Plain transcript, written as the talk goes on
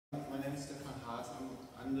My name is Stefan Haas.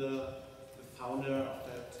 I'm the founder of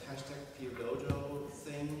that hashtag PODojo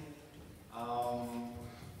thing.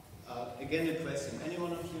 Again, the question: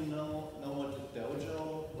 anyone of you know what a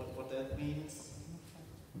dojo, what that means?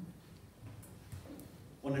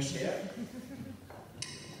 Want to share?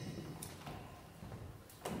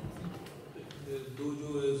 The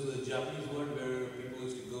dojo is a Japanese word where people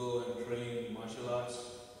used to go and train martial arts.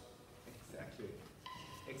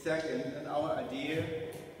 Exactly. And our idea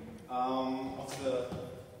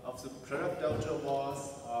of the product dojo was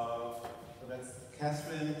that's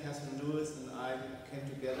Catherine Lewis and I came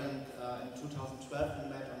together in 2012 and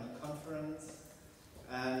met on a conference.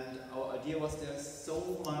 And our idea was there's so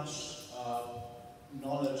much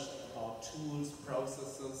knowledge about tools,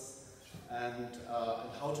 processes, and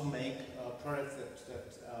how to make products that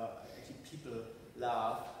actually people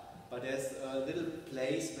love. But there's a little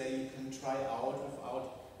place where you can try out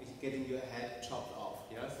without getting your head chopped off.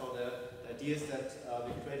 Yeah? So the idea is that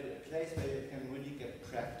we created a place where you can really get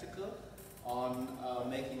practical on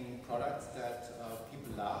making products that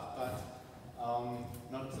people love, but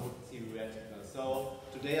not so theoretical. So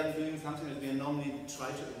today I'm doing something that we normally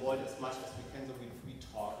try to avoid as much as we can, so we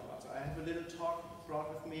talk about. So I have a little talk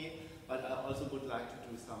brought with me, but I also would like to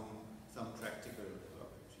do some practical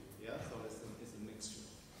work with you. Yeah? So it's a mixture.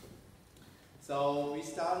 So we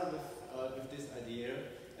started with this idea,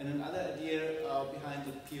 and another idea behind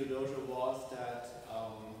the PODojo was that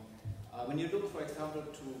when you look, for example,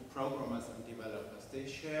 to programmers and developers, they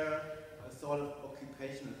share a sort of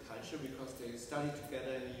occupational culture because they study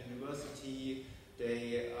together in a university.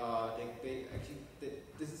 This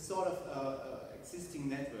is sort of an existing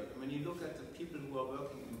network. And when you look at the people who are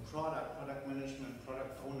working in product management,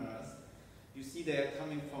 product owners, you see they are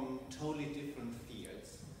coming from totally different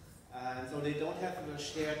fields. And so they don't have a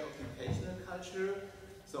shared occupational culture.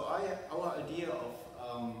 So our idea of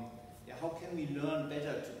how can we learn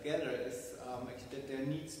better together is actually that there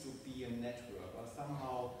needs to be a network or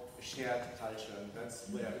somehow a shared culture. And that's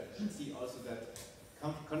where you see also that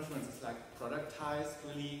conferences like Productized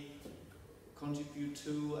really contribute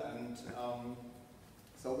to. And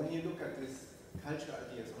so when you look at this culture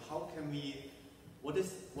idea, so how can we, what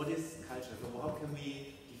is culture? So how can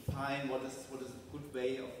we define what is a good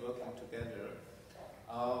way of working together?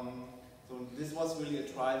 So this was really a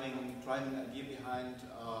driving idea behind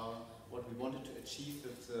what we wanted to achieve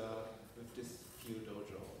with this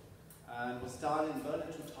PODojo. And it was started in Berlin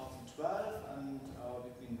 2012, and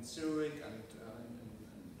between Zurich and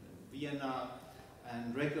Vienna,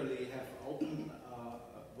 and regularly have open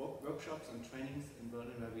workshops and trainings in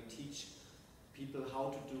Berlin where we teach people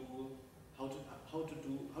how to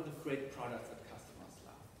create products that customers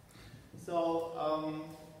love. So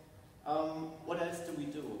what else do we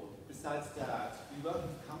do? Besides that, we work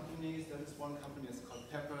with companies. There is one company that's called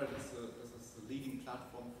Pepper. This is the leading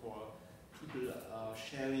platform for people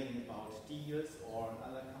sharing about deals, or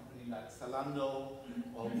another company like Zalando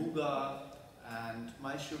or Wuga and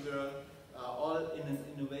MySugar, all in an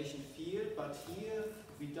innovation field. But here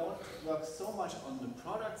we don't work so much on the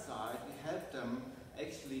product side. We help them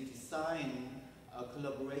actually design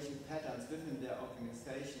collaboration patterns within their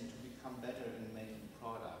organization to become better in making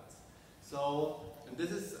products. So, and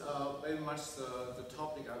this is very much the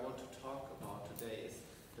topic I want to talk about today, is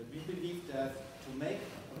that we believe that to make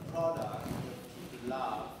a product that people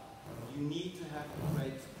love, you need to have a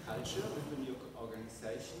great culture within your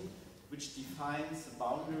organization, which defines the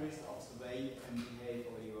boundaries of the way you can behave,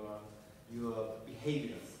 or your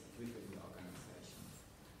behaviors within the organization.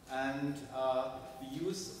 And we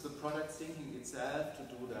use the product thinking itself to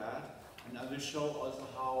do that. And I will show also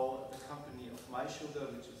how the company of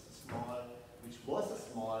MySugar, which was a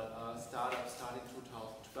small startup starting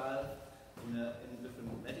 2012 with a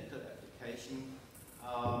medical application,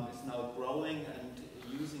 is now growing and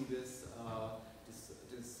using this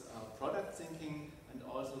product thinking and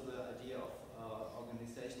also the idea of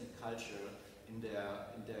organizational culture in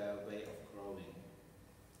their way of growing.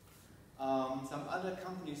 Some other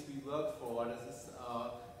companies we work for, this is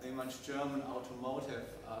very much German automotive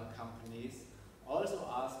companies, also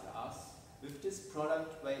ask us with this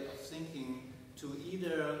product way of thinking to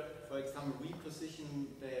either, for example, reposition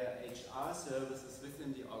their HR services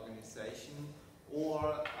within the organization,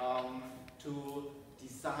 or to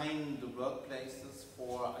design the workplaces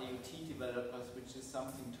for IoT developers, which is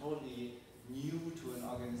something totally new to an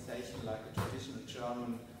organization like a traditional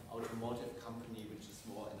German automotive company, which is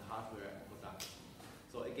more in hardware and production.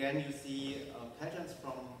 So again, you see patterns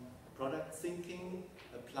from product thinking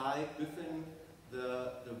applied within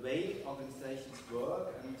the way organizations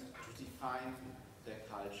work and to define their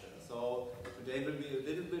culture. So today will be a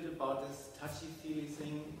little bit about this touchy-feely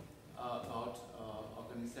thing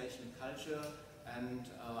organizational culture, and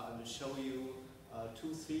I will show you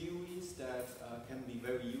two theories that can be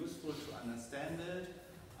very useful to understand it.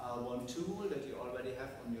 One tool that you already have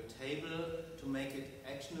on your table to make it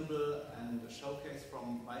actionable, and a showcase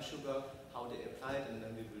from MySugar how they apply it, and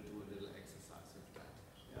then we will do a little exercise with that.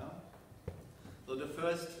 Yeah? So the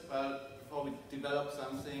first, before we develop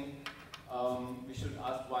something, we should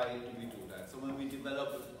ask why do we do that. So when we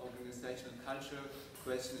develop an organizational culture, the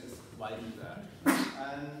question is why do that?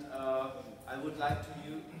 And I would like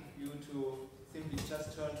you to simply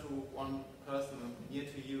just turn to one person near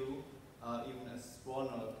to you, even as one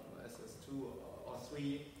or as two or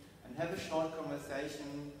three, and have a short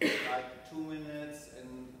conversation, like 2 minutes in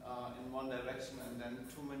one direction and then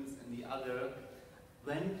 2 minutes in the other.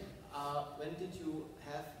 When did you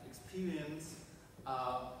have experience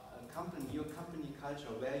your company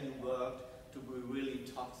culture where you worked to be really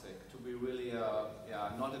toxic, to be really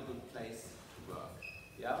not a good place to work?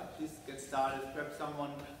 Yeah, please get started. Perhaps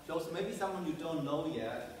someone close, maybe someone you don't know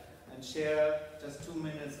yet, and share just 2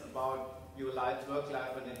 minutes about your work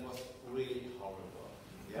life when it was really horrible.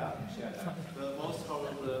 Yeah, share that. The most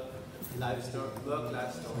horrible work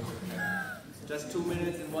life story. Just 2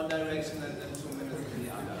 minutes in one direction and then 2 minutes in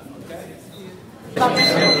the other. Okay?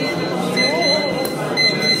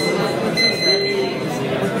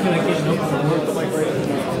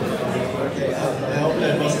 Okay, I hope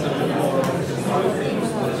that wasn't a bit more.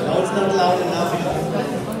 No, it's not loud enough.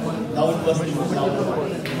 No, it wasn't loud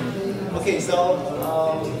enough. Okay, so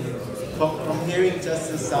from hearing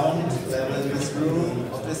just the sound level in this room,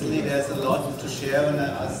 obviously there's a lot to share when I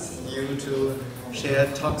ask you to share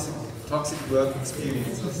toxic work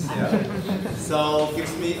experiences. Yeah? So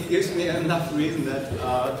gives me enough reason that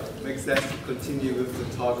makes sense to continue with the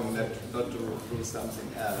talk and not to do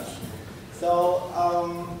something else. So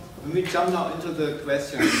when we jump now into the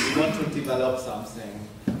question, we want to develop something.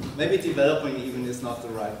 Maybe developing even is not the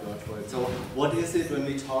right word for it. So what is it when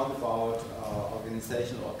we talk about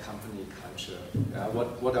organization or company culture?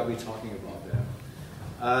 What are we talking about there?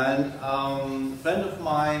 And a friend of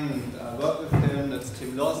mine, worked with him, that's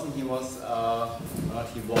Tim Lawson. He's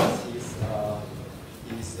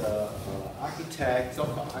an architect,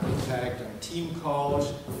 software architect, and team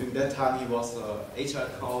coach. During that time he was an HR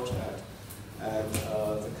coach at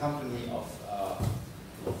the company of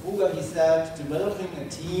Fuga. He said developing a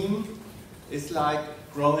team is like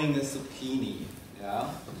growing a zucchini. Yeah?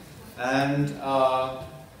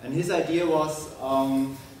 And his idea was,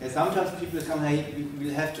 sometimes people come, hey,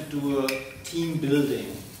 we'll have to do a team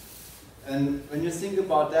building. And when you think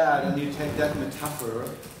about that and you take that metaphor,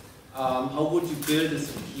 how would you build a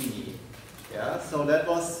zucchini? Yeah, so that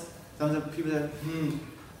was something people said,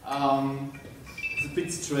 it's a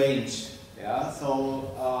bit strange. Yeah,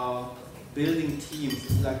 so building teams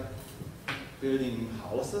is like building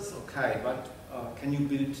houses, okay, but can you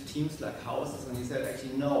build teams like houses? And he said,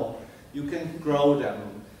 actually, no, you can grow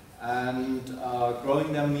them. And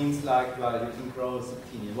growing them means like, well, you can grow a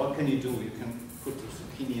zucchini. What can you do? You can put the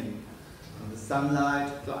zucchini in the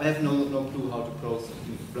sunlight. So I have no clue how to grow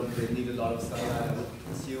zucchini. They need a lot of sunlight, I would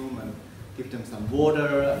assume, and give them some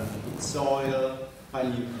water and good soil.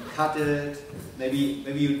 Finally, you cut it. Maybe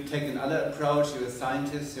you take another approach. You're a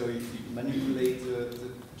scientist, so you manipulate the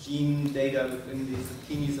gene data within the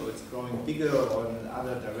zucchini so it's growing bigger or in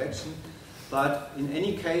another direction. But in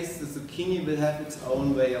any case, the zucchini will have its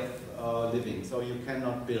own way of living, so you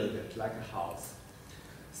cannot build it like a house.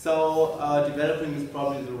 So developing is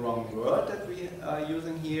probably the wrong word that we are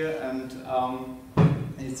using here, and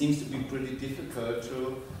it seems to be pretty difficult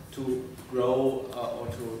to grow or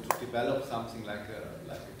to develop something like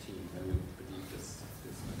a team when you believe this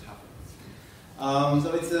metaphor. So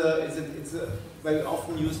it's a very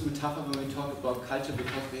often used metaphor when we talk about culture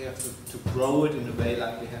because we have to grow it in a way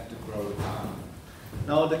like we have to grow it down.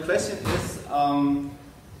 Now the question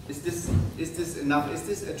is this enough? Is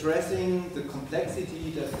this addressing the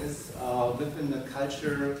complexity that is within the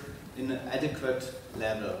culture in an adequate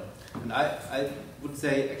level? And I would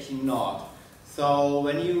say actually not. So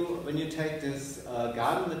when you take this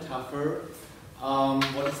garden metaphor,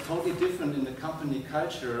 what is totally different in the company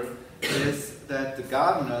culture is that the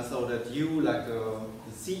gardener, so that you, like the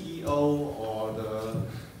CEO or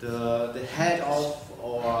the head of,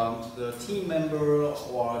 or the team member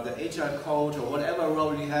or the HR coach or whatever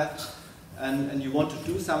role you have, and you want to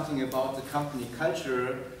do something about the company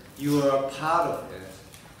culture, you are part of it.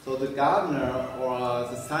 So the gardener or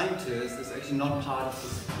the scientist is actually not part of the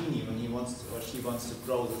zucchini when he wants to, or she wants to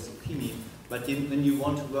grow the zucchini. But when you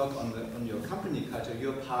want to work on your company culture,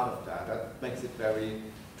 you're part of that. That makes it very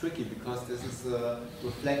tricky because this is a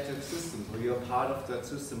reflective system. So you're part of that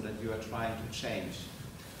system that you are trying to change.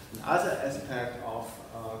 Another aspect of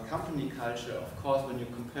company culture, of course, when you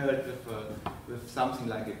compare it with something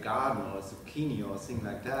like a garden or a zucchini or something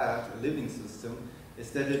like that, a living system,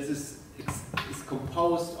 is that it's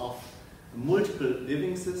composed of multiple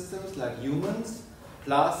living systems like humans,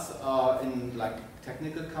 plus in like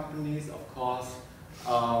technical companies, of course,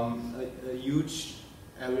 a huge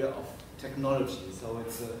area of technology. So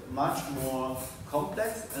it's much more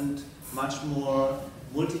complex and much more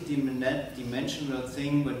multi-dimensional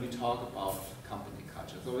thing when we talk about company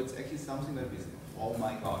culture. So it's actually something that we think, oh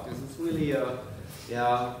my God, this is really a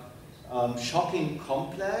shocking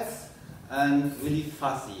complex and really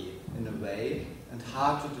fuzzy in a way, and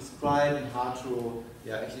hard to describe and hard to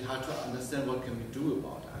understand what can we do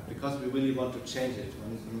about that, because we really want to change it.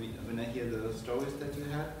 When I hear the stories that you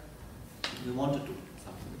had, we want to do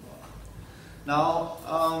something about it. Now,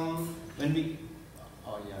 when we,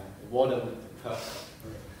 water would be perfect.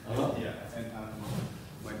 Yeah, and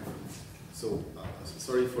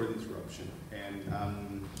sorry for the interruption, and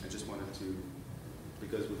I just wanted to,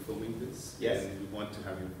 because we're filming this, yes, and we want to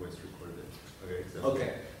have your voice recorded. Okay. So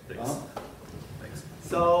okay. Thanks. Thanks.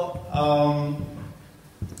 So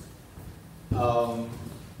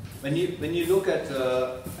when you look at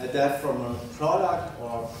that from a product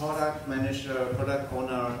or product manager, product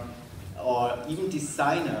owner, or even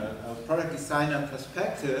designer, a product designer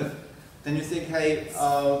perspective, then you think, hey,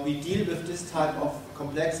 we deal with this type of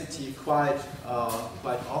complexity quite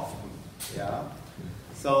often. Yeah.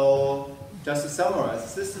 So just to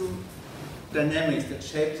summarize, system dynamics that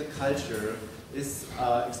shape the culture is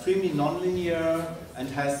extremely nonlinear and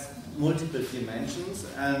has multiple dimensions,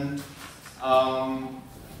 and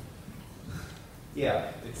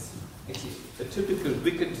it's actually a typical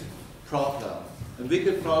wicked problem. And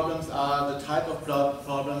wicked problems are the type of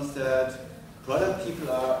problems that product people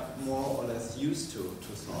are more or less used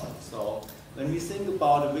to solve. So when we think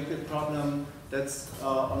about a wicked problem that's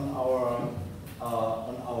on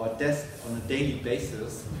our desk on a daily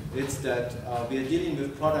basis, it's that we are dealing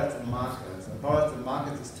with products and markets. And products and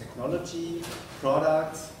markets is technology,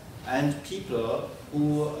 products, and people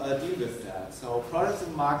who deal with that. So products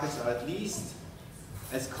and markets are at least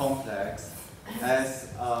as complex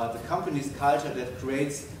as the company's culture that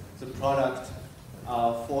creates the product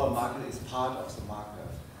for a market is part of the market.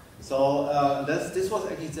 So this was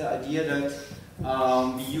actually the idea that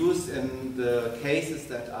we used in the cases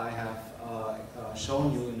that I have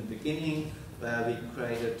shown you in the beginning, where we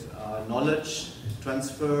created knowledge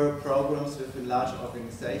transfer programs within large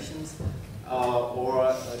organizations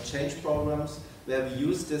or change programs, where we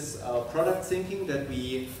use this product thinking that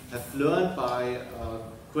we have learned by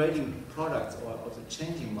creating products or also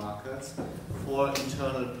changing markets for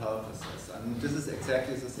internal purposes. And this is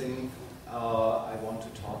exactly the thing I want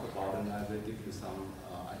to talk about, and I will give you some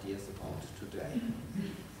ideas about today.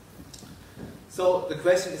 So the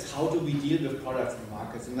question is, how do we deal with products and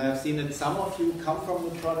markets? And I've seen that some of you come from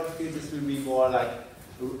the product field. This will be more like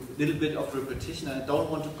a little bit of repetition. I don't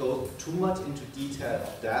want to go too much into detail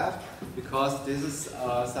of that, because this is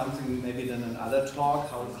something maybe in another talk,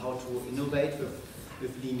 how to innovate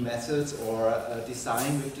with lean methods or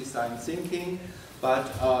design with design thinking. But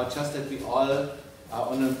just that we all are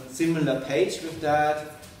on a similar page with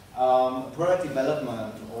that. Product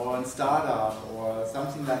development or a startup or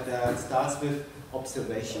something like that starts with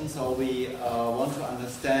observation. So we want to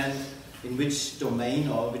understand in which domain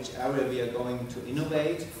or which area we are going to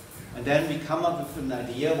innovate. And then we come up with an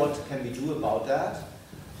idea, what can we do about that?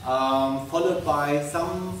 Followed by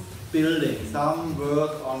some building, some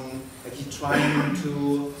work on actually trying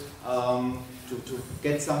to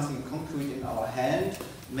get something concrete in our hand.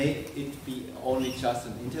 May it be only just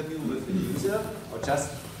an interview with the user, or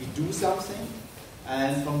just we do something,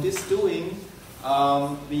 and from this doing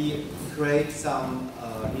we create some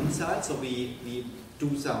insights. So we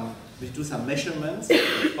do some measurements.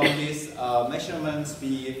 From these measurements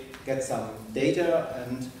we get some data,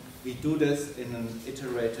 and we do this in an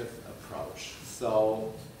iterative approach.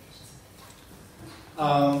 So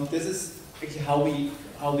this is actually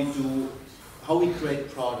how we create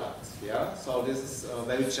products. Yeah, so this is a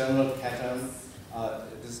very general pattern.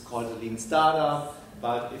 This is called a lean startup,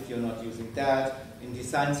 but if you're not using that, in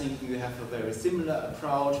design thinking you have a very similar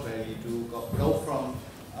approach where you do go from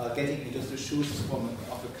getting into the shoes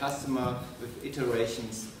of a customer with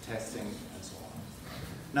iterations, testing, and so on.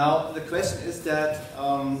 Now the question is that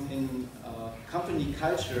in company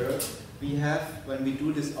culture, we have, when we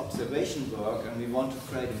do this observation work and we want to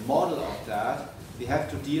create a model of that, we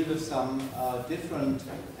have to deal with some different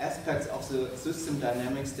aspects of the system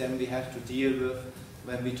dynamics than we have to deal with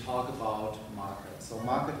when we talk about market. So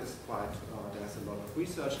market is quite, there's a lot of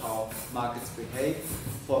research how markets behave.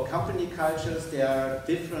 For company cultures, there are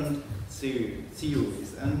different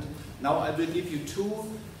theories. And now I will give you two,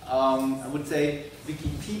 I would say,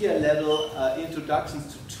 Wikipedia level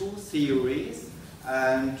introductions to two theories,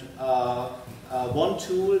 and one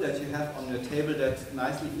tool that you have on your table that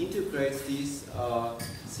nicely integrates these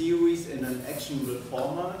theories in an actionable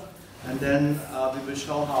format. And then we will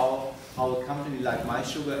show how a company like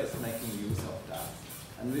MySugar is making use of that.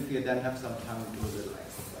 And if you then have some time to do a little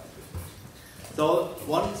exercise with it. So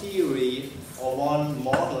one theory or one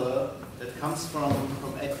model that comes from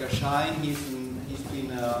Edgar Schein.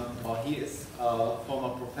 He is a former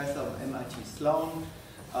professor of MIT Sloan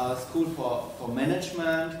School for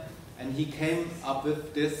Management, and he came up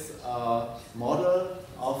with this model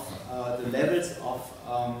of the levels of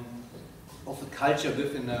a culture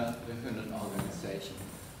within an organization.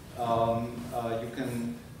 You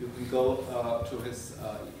can go to his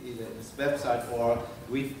either his website or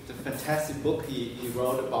read the fantastic book he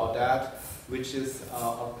wrote about that, which is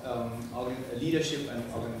leadership and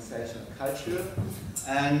organizational culture.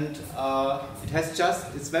 And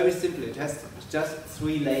it's very simple. It has just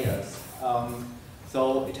 3 layers.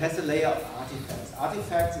 So it has a layer of artifacts.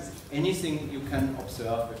 Artifacts is anything you can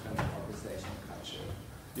observe within an organizational culture.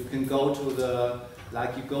 You can go to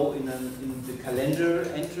you go in the calendar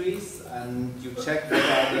entries and you check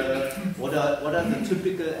what are the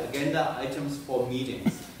typical agenda items for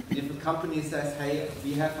meetings. And if a company says, hey,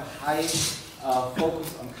 we have a high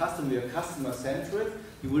focus on customer, we are customer centric,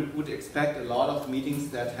 you would expect a lot of meetings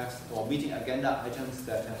that have, or meeting agenda items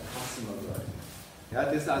that have customer wording. Yeah,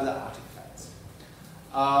 these are the artifacts.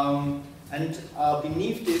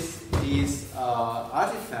 Beneath these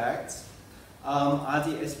artifacts are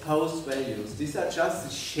the exposed values. These are just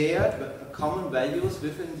the shared, common values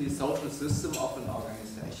within the social system of an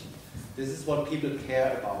organization. This is what people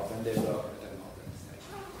care about when they work at an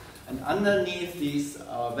organization. And underneath these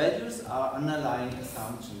values are underlying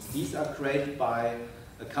assumptions. These are created by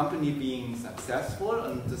a company being successful,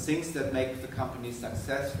 and the things that make the company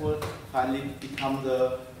successful finally become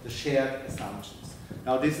the shared assumptions.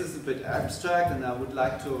 Now this is a bit abstract, and I would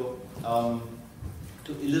like to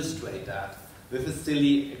illustrate that with a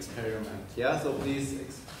silly experiment. Yeah, so please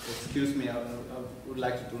excuse me, I would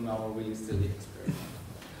like to do now a really silly experiment.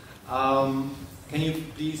 Can you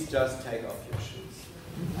please just take off your shoes?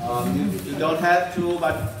 You don't have to,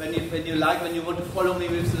 but when you want to follow me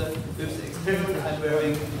with the experiment, I'm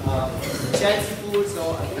wearing Chelsea boots,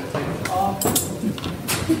 so I can take it off.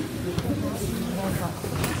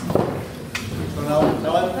 So now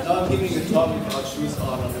I'm giving a talk about shoes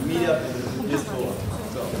on the meetup in this board.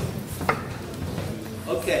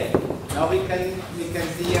 Okay, now we can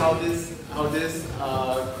see how this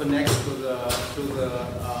connects to the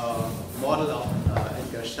model of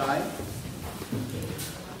Edgar Schein.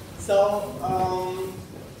 So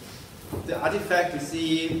the artifact you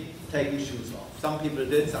see taking shoes off. Some people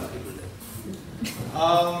did, some people didn't.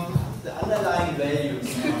 The underlying values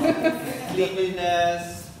are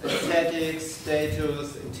cleanliness, aesthetics,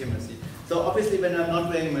 status, intimacy. So obviously when I'm not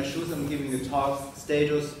wearing my shoes, I'm giving a talk,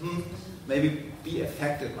 status, maybe be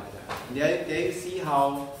affected by that. And there you see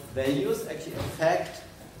how values actually affect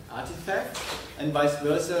artifacts, and vice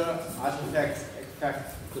versa, artifacts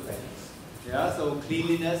affect the values. Yeah, so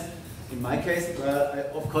cleanliness, in my case, well,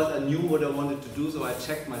 of course I knew what I wanted to do, so I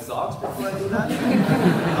checked my socks before I do that.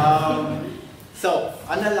 So,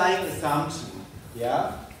 underlying assumption,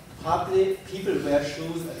 yeah, people wear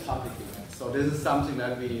shoes at public events. So this is something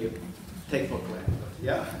that we take for granted,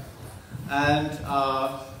 yeah? And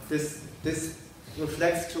this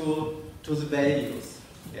reflects to the values,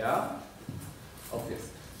 yeah? Obvious.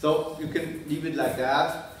 So you can leave it like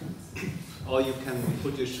that, or you can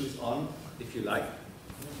put your shoes on if you like.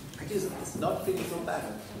 Actually, it's not feeling so bad.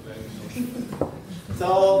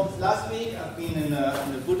 So last week I've been in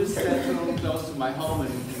a Buddhist center close to my home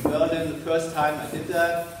in Berlin. The first time I did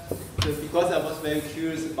that because I was very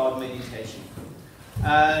curious about meditation.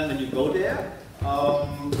 And when you go there,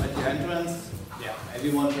 at the entrance, yeah,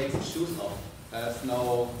 everyone takes their shoes off. There's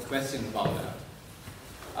no question about that.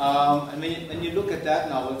 And when you look at that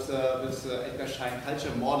now with the Edgar Schein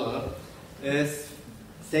culture model, is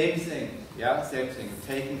same thing, yeah, same thing,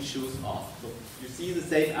 taking shoes off. So you see the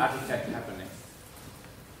same artifact happening.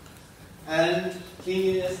 And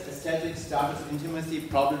cleanliness, aesthetics, status, intimacy,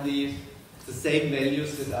 probably the same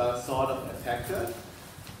values that are sort of affected.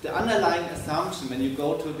 The underlying assumption when you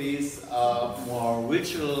go to these more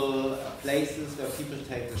ritual places where people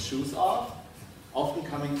take the shoes off, often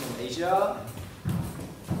coming from Asia,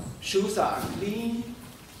 shoes are unclean,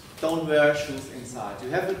 don't wear shoes inside. You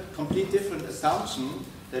have a complete different assumption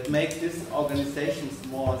that makes these organizations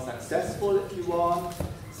more successful, if you want.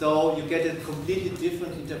 So you get a completely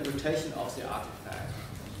different interpretation of the artifact.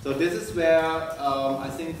 So this is where I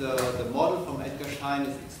think the model from Edgar Schein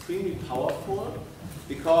is extremely powerful,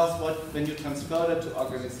 because when you transfer that to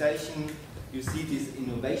organization, you see these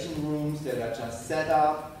innovation rooms that are just set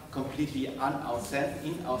up, completely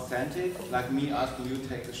inauthentic, like me asking you to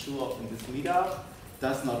take the shoe off in this meetup,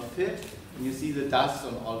 does not fit, and you see the dust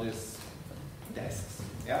on all these desks.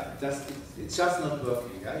 Yeah, it's just not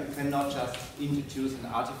working. Yeah? You cannot just introduce an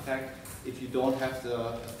artifact if you don't have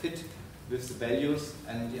the fit with the values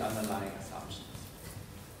and the underlying assumptions.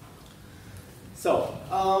 So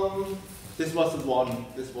this was the one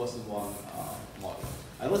model.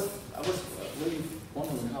 I was really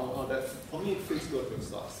wondering how that, for me it feels good with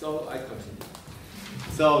stuff, so I continue.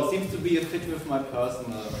 So it seems to be a fit with my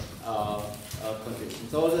personal condition.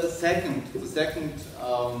 So the second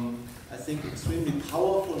I think extremely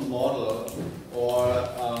powerful model or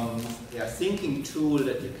thinking tool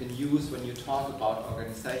that you can use when you talk about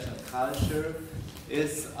organizational culture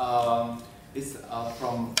is from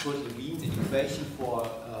Kurt Lewine's Equation for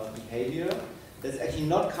Behavior. That's actually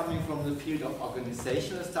not coming from the field of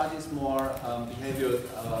organizational studies, more behavioral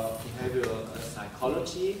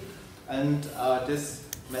psychology. And this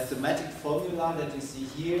mathematical formula that you see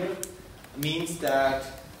here means that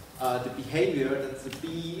the behavior, that's the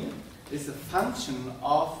B, is a function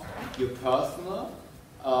of your personal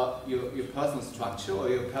structure or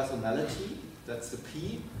your personality, that's the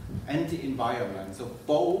P, and the environment. So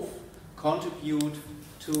both contribute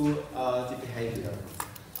to the behavior.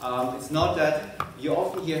 It's not that you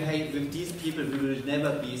often hear, hey, with these people we will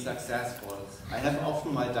never be successful. I have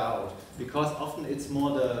often my doubt, because often it's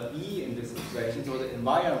more the E in this equation, so the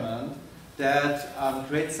environment, that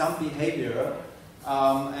creates some behavior,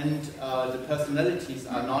 and the personalities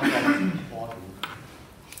are not that important.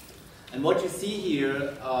 And what you see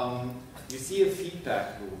here, you see a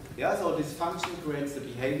feedback loop. Yeah, so this function creates the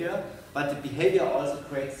behavior, but the behavior also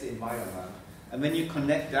creates the environment. And when you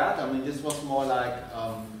connect that, I mean, this was more like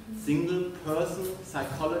single person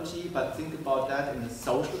psychology, but think about that in a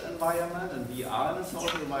social environment, and we are in a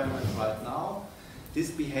social environment right now.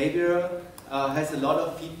 This behavior has a lot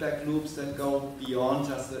of feedback loops that go beyond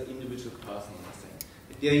just the individual person.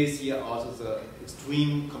 There you see also the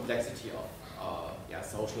extreme complexity of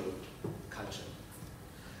social culture.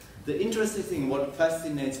 The interesting thing, what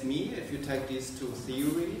fascinates me, if you take these two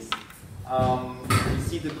theories, you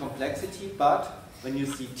see the complexity, but when you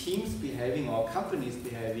see teams behaving or companies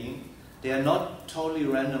behaving, they are not totally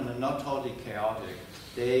random and not totally chaotic.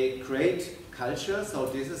 They create culture, so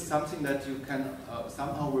this is something that you can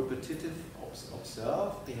somehow repetitive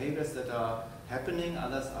observe, behaviors that are happening,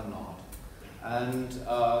 others are not. And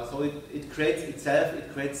so it creates itself,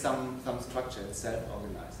 it creates some structure, it's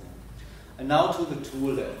self-organizing. And now to the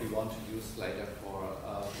tool that we want to use later for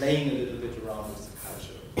playing a little bit around with the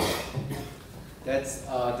culture. That's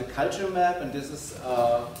the culture map, and this is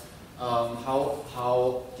how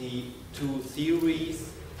the two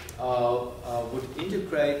theories would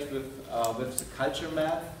integrate with the culture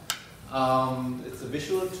map. It's a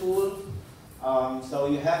visual tool. So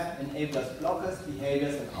you have enablers, blockers,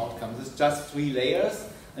 behaviors, and outcomes. It's just 3 layers,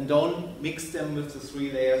 and don't mix them with the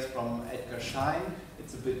 3 layers from Edgar Schein.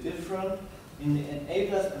 It's a bit different. In the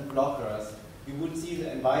enablers and blockers, you would see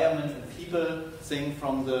the environment and people thing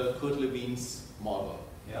from the Kurt Lewine's model.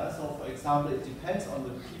 Yeah. So, for example, it depends on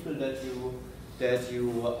the people that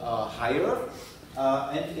you hire,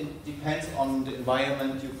 and it depends on the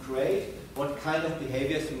environment you create, what kind of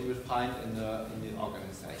behaviors you will find in the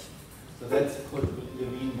organization. So that's the Kurt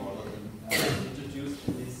Lewine model introduced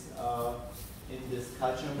in this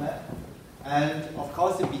culture map. And of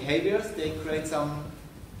course the behaviors, they create some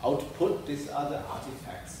output. These are the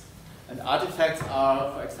artifacts. And artifacts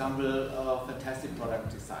are, for example, fantastic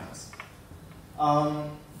product designs.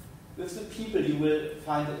 With the people you will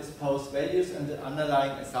find the exposed values, and the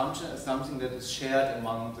underlying assumption is something that is shared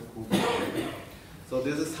among the group. So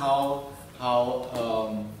this is how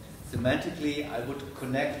semantically I would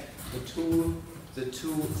connect the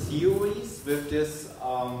two theories with this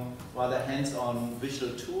rather hands-on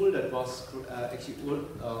visual tool that was actually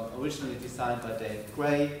originally designed by Dave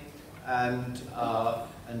Gray and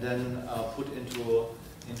then put into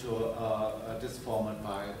this format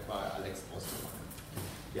by Alex Osterman.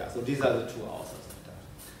 Yeah, so these are the 2 authors of that.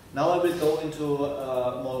 Now I will go into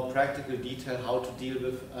more practical detail how to deal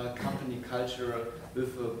with company culture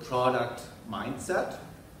with a product mindset.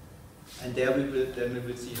 And there we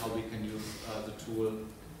will see how we can use the tool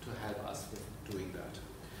to help us with doing that.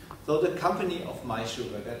 So the company of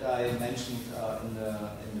MySugar that I mentioned in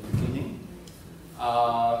the beginning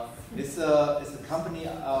is a company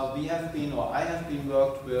we have been, or I have been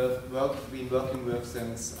working with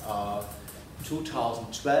since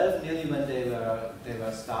 2012, nearly when they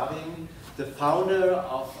were starting. The founder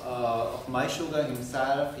of MySugar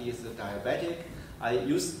himself, he is a diabetic.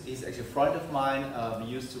 He's actually a friend of mine.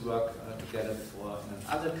 We used to work together before in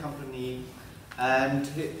another company. And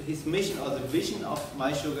his mission, or the vision of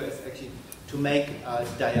MySugar, is actually to make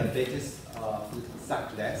diabetes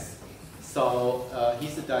suck less. So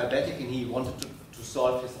he's a diabetic and he wanted to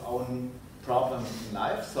solve his own problems in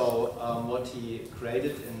life. So what he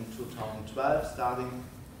created in 2012 starting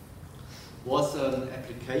was an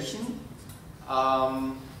application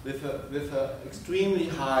with an extremely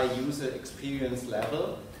high user experience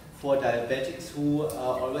level for diabetics who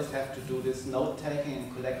always have to do this note-taking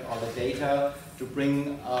and collect all the data to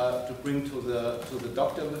bring to the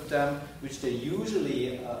doctor with them, which they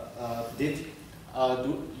usually did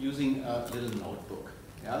using a little notebook.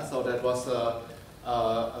 Yeah, so that was a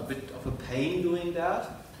bit of a pain doing that.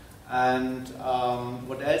 And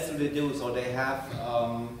what else do they do? So they have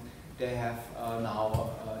now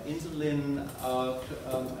insulin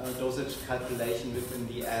dosage calculation within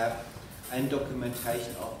the app and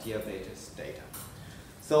documentation of diabetes data.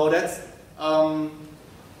 So that's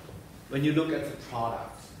when you look at the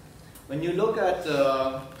product. When you look at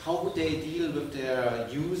how they deal with their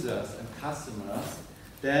users and customers,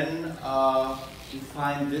 then you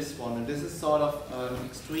find this one, and this is sort of an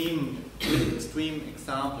extreme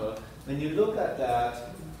example. When you look at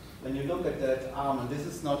that arm, and this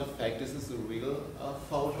is not a fake, this is a real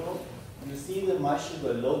photo, and you see the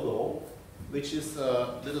MySugar logo, which is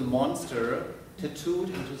a little monster tattooed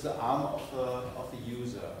into the arm of the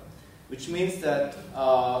user. Which means that,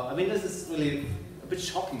 I mean, this is really a bit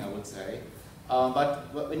shocking, I would say.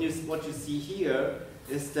 But what you see here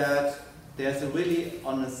is that there's a really,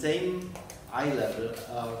 on the same eye level,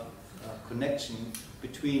 connection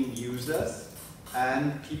between users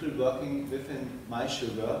and people working within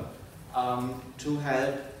MySugar to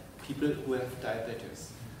help people who have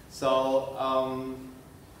diabetes. So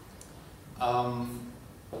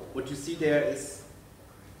what you see there is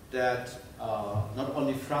that not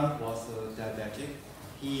only Frank was a diabetic,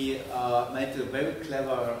 he made a very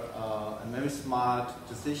clever and very smart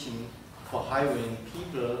decision for hiring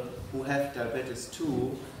people who have diabetes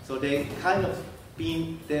too. So they kind of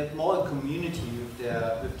they're more a community with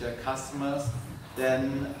their customers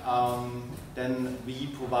than we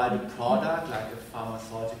provide a product like a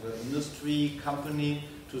pharmaceutical industry company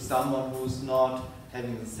to someone who's not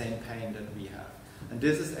having the same pain that we have. And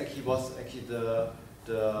this is was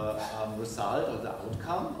the result or the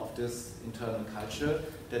outcome of this internal culture,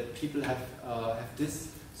 that people have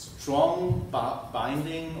this strong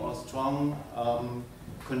binding or strong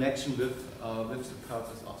connection with the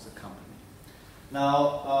purpose of the company.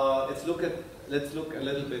 Now let's look a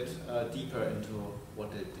little bit deeper into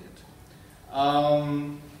what they did.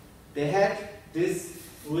 They had this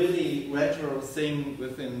really retro thing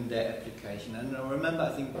within their application, and I remember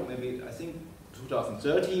I think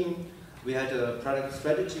 2013 we had a product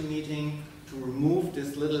strategy meeting to remove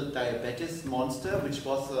this little diabetes monster, which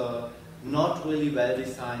was a not really well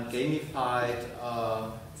designed gamified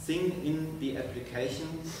thing in the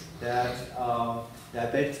application that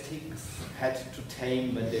diabetics had to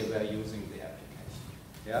tame when they were using the application.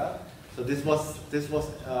 Yeah. So this was the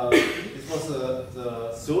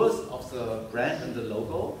source of the brand and the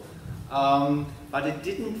logo, but it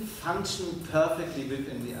didn't function perfectly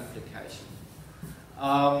within the application.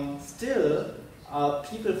 Still,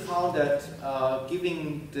 people found that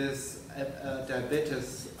giving this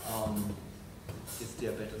diabetes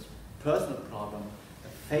personal problem a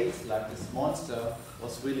face like this monster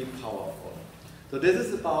was really powerful. So this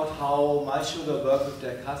is about how MySugar worked with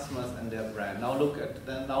their customers and their brand. Now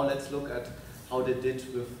let's look at how they did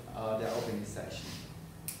with their organization.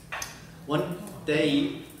 One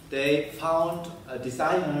day they found a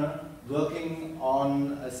designer working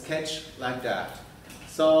on a sketch like that.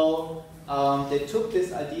 So they took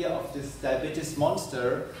this idea of this diabetes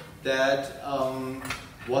monster that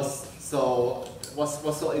was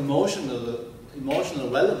so emotional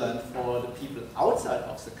relevant for the people outside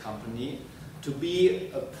of the company to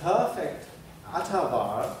be a perfect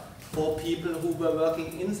avatar for people who were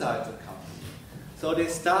working inside the company. So they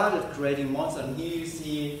started creating monsters, and here you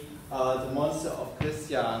see the monster of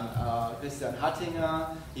Christian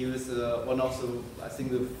Hattinger. He was one of the, I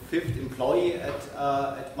think, the 5th employee at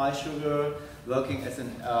MySugar, working as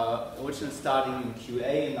an originally starting in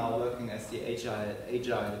QA and now working as the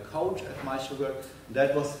agile coach at MySugar.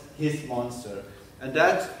 That was his monster. And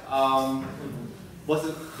that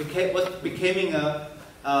becoming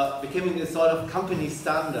a sort of company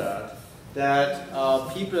standard that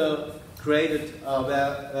people created,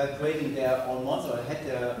 were creating their own monster, or had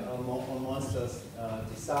their own monsters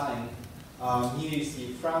designed. Here you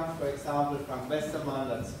see Frank, for example, Frank Westermann,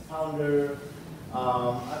 that's the founder.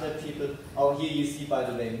 Other people, oh, here you see, by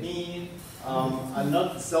the way, me. I'm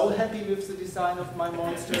not so happy with the design of my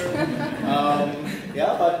monster.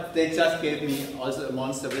 Yeah, but they just gave me also a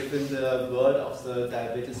monster within the world of the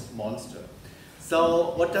diabetes monster.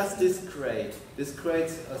 So what does this create? This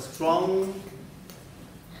creates a strong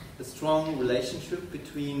relationship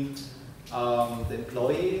between the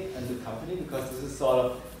employee and the company, because this is sort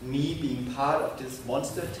of me being part of this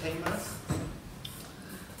monster tamers.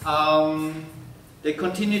 They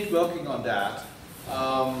continued working on that.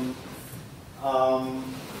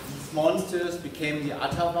 These monsters became the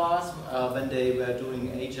Atavas when they were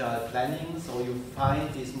doing agile planning. So you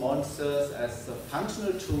find these monsters as a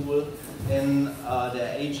functional tool in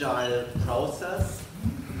their agile process.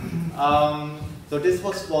 So this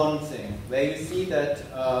was one thing, where you see that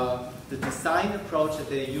the design approach that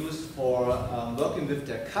they used for working with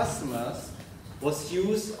their customers was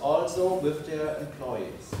used also with their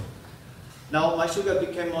employees. Now, MySugar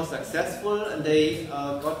became more successful, and they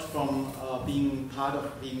got from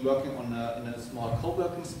working in a small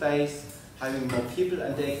co-working space, hiring more people,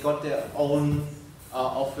 and they got their own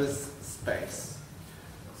office space.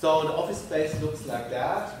 So the office space looks like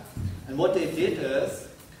that, and what they did is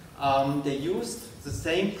they used the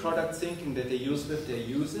same product thinking that they use with their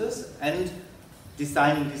users and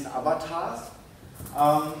designing these avatars,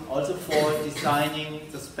 also for designing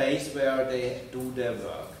the space where they do their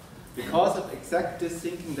work. Because of exactly this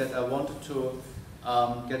thinking that I wanted to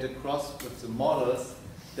get across with the models,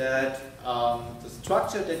 that the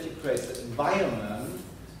structure that you create, the environment,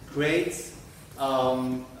 creates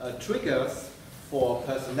triggers for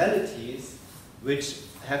personalities which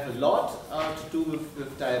have a lot to do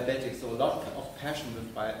with diabetics, so a lot of passion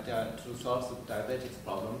to solve the diabetics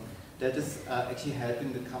problem, that is actually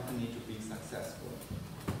helping the company to be successful.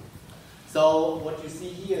 So what you see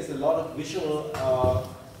here is a lot of visual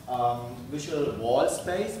wall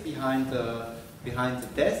space behind the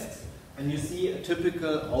desks, and you see a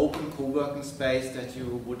typical open co-working space that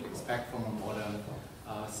you would expect from a modern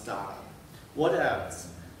startup. What else?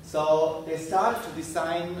 So they started to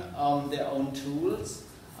design their own tools.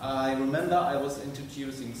 I remember I was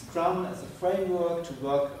introducing Scrum as a framework to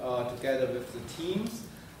work together with the teams,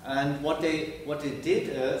 and what they did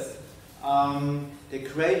is they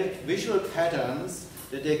created visual patterns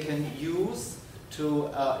that they can use to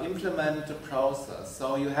implement the process.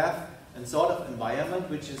 So you have a sort of environment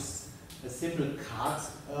which is a simple card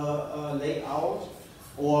layout,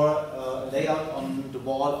 or a layout on the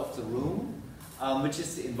wall of the room, which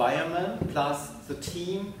is the environment, plus the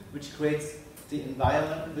team which creates the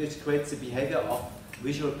environment, which creates the behavior of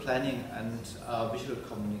visual planning and visual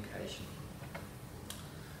communication.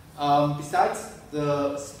 Besides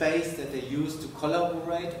the space that they use to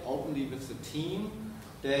collaborate openly with the team,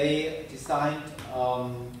 they designed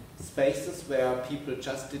spaces where people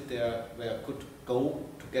just could go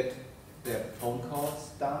to get their phone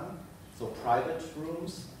calls done, so private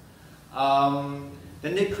rooms.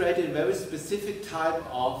 Then they created a very specific type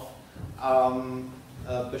of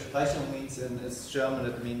Besprechung means in German,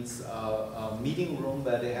 it means a meeting room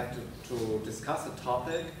where they have to discuss a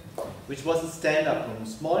topic, which was a stand-up room,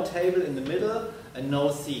 small table in the middle and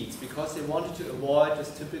no seats, because they wanted to avoid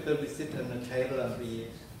this typical we sit on a table and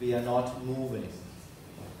we are not moving.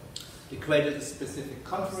 They created a specific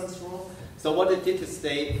conference room. So what they did is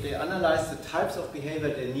they analyzed the types of behavior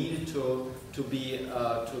they needed to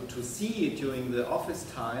see during the office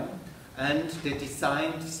time, and they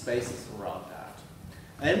designed spaces around that.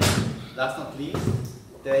 And last but not least,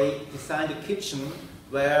 they designed a kitchen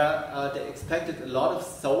where they expected a lot of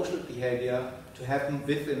social behavior to happen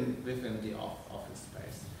within the office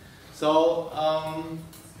space. So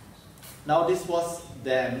now this was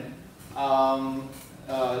then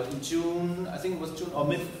in June, I think it was June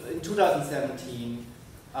or in 2017.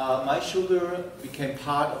 MySugar became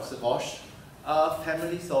part of the Roche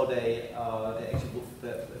family, so they actually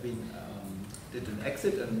did an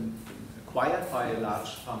exit and acquired by a large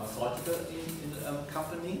pharmaceutical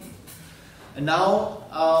company. And now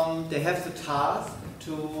they have the task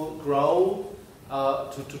to grow,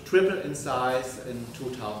 to triple in size in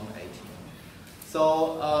 2018.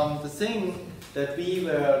 So the thing that we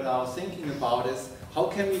were now thinking about is how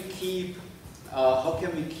can we keep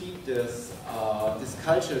this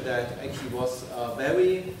culture that actually was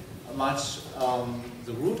very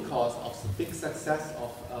the root cause of the big success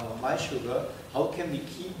of MySugar. How can we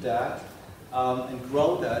keep that and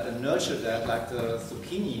grow that and nurture that, like the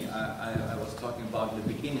zucchini I was talking about in the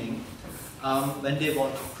beginning, when they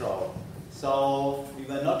want to grow. So we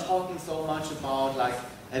were not talking so much about like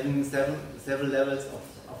having several levels of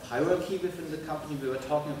hierarchy within the company. We were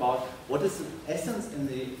talking about what is the essence in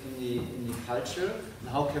the culture and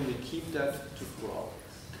how can we keep that to grow.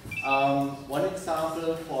 One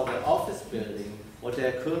example for the office building, what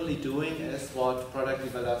they're currently doing is what product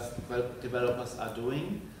developers are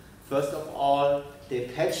doing. First of all, they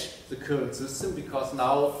patch the current system because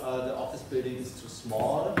now the office building is too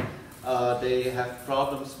small. They have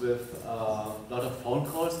problems with a lot of phone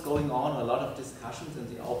calls going on, a lot of discussions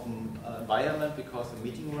in the open environment because the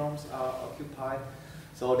meeting rooms are occupied.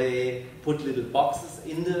 So they put little boxes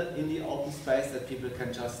in the open space that people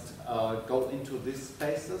can just go into these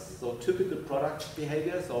spaces. So typical product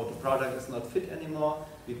behavior, so the product is not fit anymore,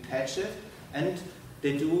 we patch it, and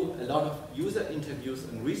they do a lot of user interviews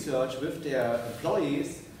and research with their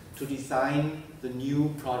employees to design the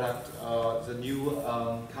new product, the new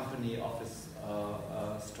company office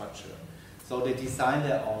structure. So they design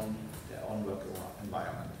their own work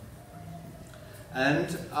environment. And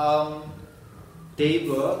they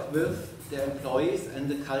work with their employees and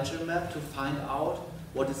the culture map to find out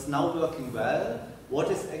what is now working well,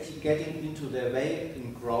 what is actually getting into their way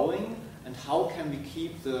in growing, and how can we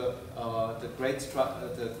keep the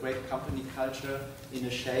great company culture in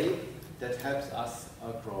a shape that helps us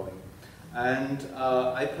growing. And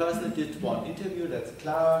I personally did one interview. That's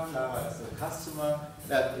Clara. Clara is a customer.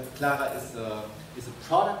 Clara is a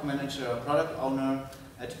product manager, a product owner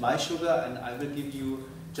at MySugar, and I will give you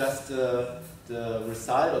just the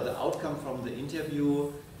result or the outcome from the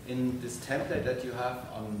interview in this template that you have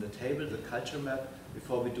on the table, the culture map,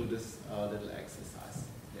 before we do this little exercise.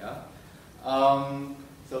 Yeah.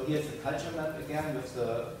 So here's the culture map again with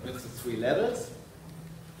the 3 levels.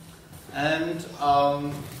 And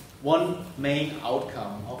one main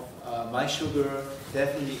outcome of MySugar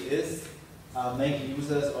definitely is make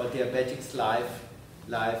users or diabetics'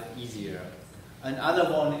 life easier. Another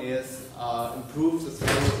one is improve the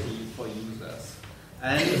security for users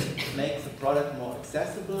and make the product more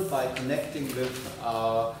accessible by connecting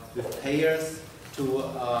with payers to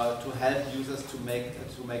help users to make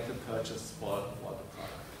the purchase for the product.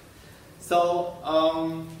 So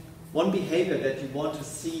one behavior that you want to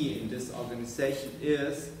see in this organization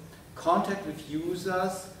is contact with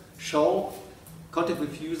users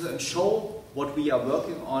and show what we are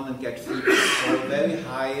working on and get feedback. So a very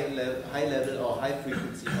high level or high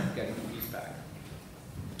frequency of getting feedback.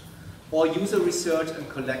 Or user research and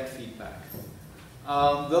collect feedback.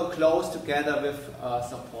 Work close together with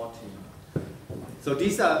support team. So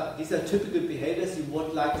these are typical behaviors you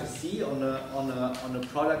would like to see on a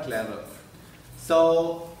product level.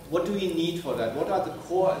 So what do we need for that? What are the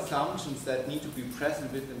core assumptions that need to be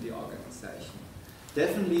present within the organization?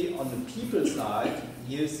 Definitely on the people side,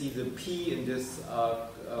 here you see the P in this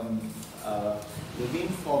Levine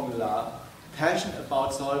formula, passion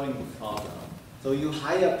about solving the problem. So you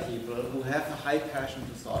hire people who have a high passion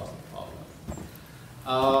to solve the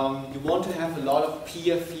problem. You want to have a lot of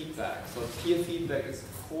peer feedback. So peer feedback is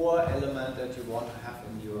a core element that you want to have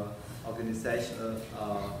in your organizational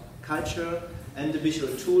culture. And the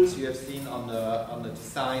visual tools you have seen on the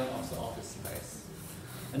design of the office space.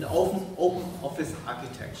 An open office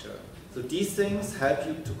architecture. So these things help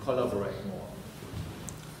you to collaborate more.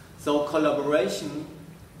 So collaboration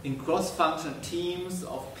in cross-functional teams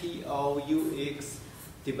of PO, UX,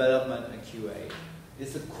 development, and QA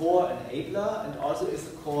is a core enabler and also is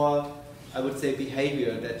a core, I would say,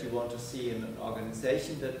 behavior that you want to see in an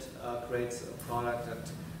organization that creates a product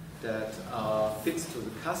that fits to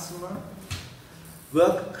the customer.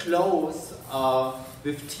 Work close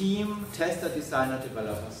with team, tester, designer,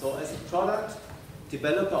 developer. So as a product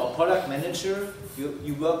developer or product manager,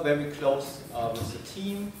 you work very close with the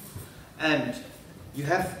team. And you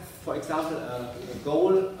have, for example, a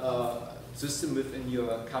goal system within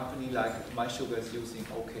your company, like MySugar is using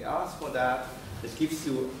OKRs for that. That gives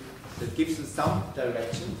you some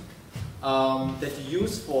direction that you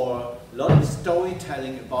use for a lot of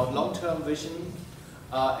storytelling about long-term vision,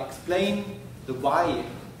 explain the why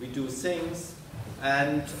we do things,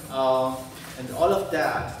 and all of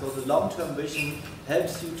that. So the long-term vision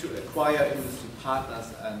helps you to acquire industry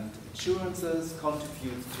partners and insurances,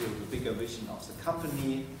 contributes to the bigger vision of the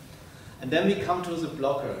company. And then we come to the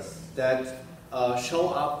blockers that show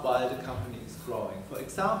up while the company is growing. For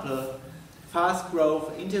example, fast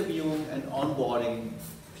growth, interviewing and onboarding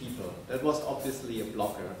people. That was obviously a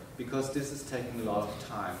blocker because this is taking a lot of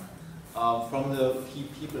time. from the key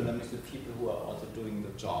people, namely the people who are also doing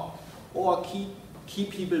the job. Or key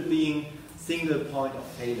people being single point of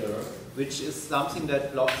failure, which is something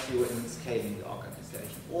that blocks you in scaling the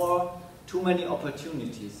organization. Or too many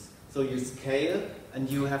opportunities. So you scale and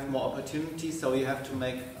you have more opportunities, so you have to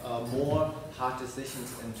make more hard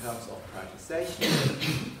decisions in terms of prioritization.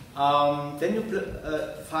 Then you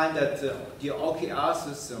find that the OKR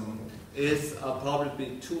system is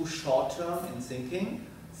probably too short-term in thinking.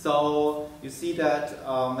 So you see that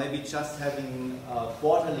maybe just having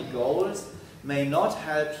quarterly goals may not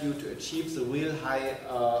help you to achieve the real high,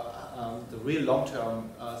 the real long-term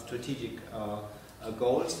strategic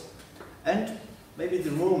goals. And maybe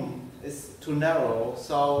the room is too narrow,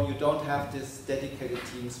 so you don't have this dedicated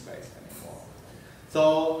team space anymore.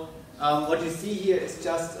 So what you see here is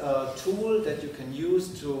just a tool that you can use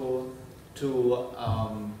to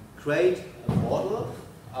create a model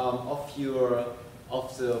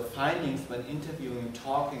of the findings when interviewing and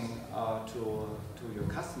talking to your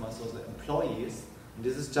customers, so the employees. And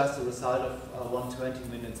this is just a result of one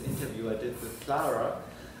 20-minute interview I did with Clara.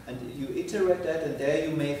 And you iterate that, and there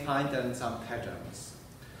you may find then some patterns.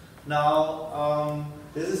 Now,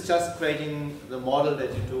 this is just creating the model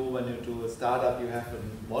that you do when you do a startup. You have a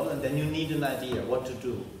model, and then you need an idea what to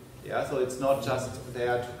do. Yeah, so it's not just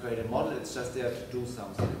there to create a model; it's just there to do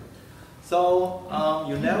something. So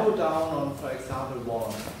you narrow down on, for example,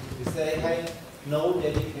 one. You say, hey, no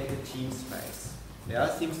dedicated team space. Yeah,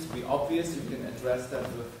 seems to be obvious. You can address that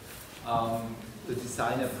with the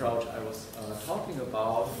design approach I was talking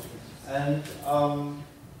about. And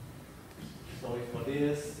sorry for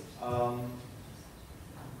this.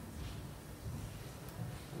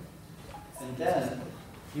 And then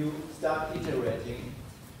you start iterating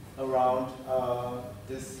around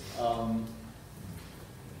this.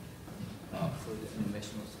 So the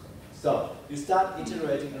animation was gone. So you start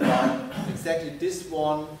iterating around exactly this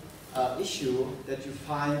one issue that you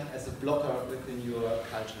find as a blocker within your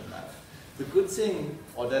culture map. The good thing,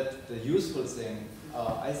 or that the useful thing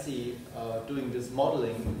I see doing this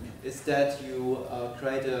modeling is that you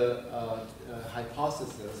create a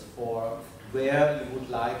hypothesis for where you would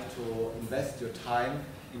like to invest your time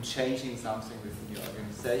in changing something within your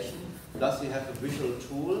organization. Plus you have a visual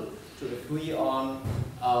tool to agree on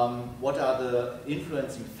what are the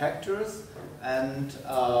influencing factors and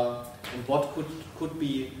what could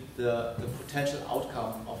be the potential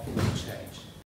outcome of the change.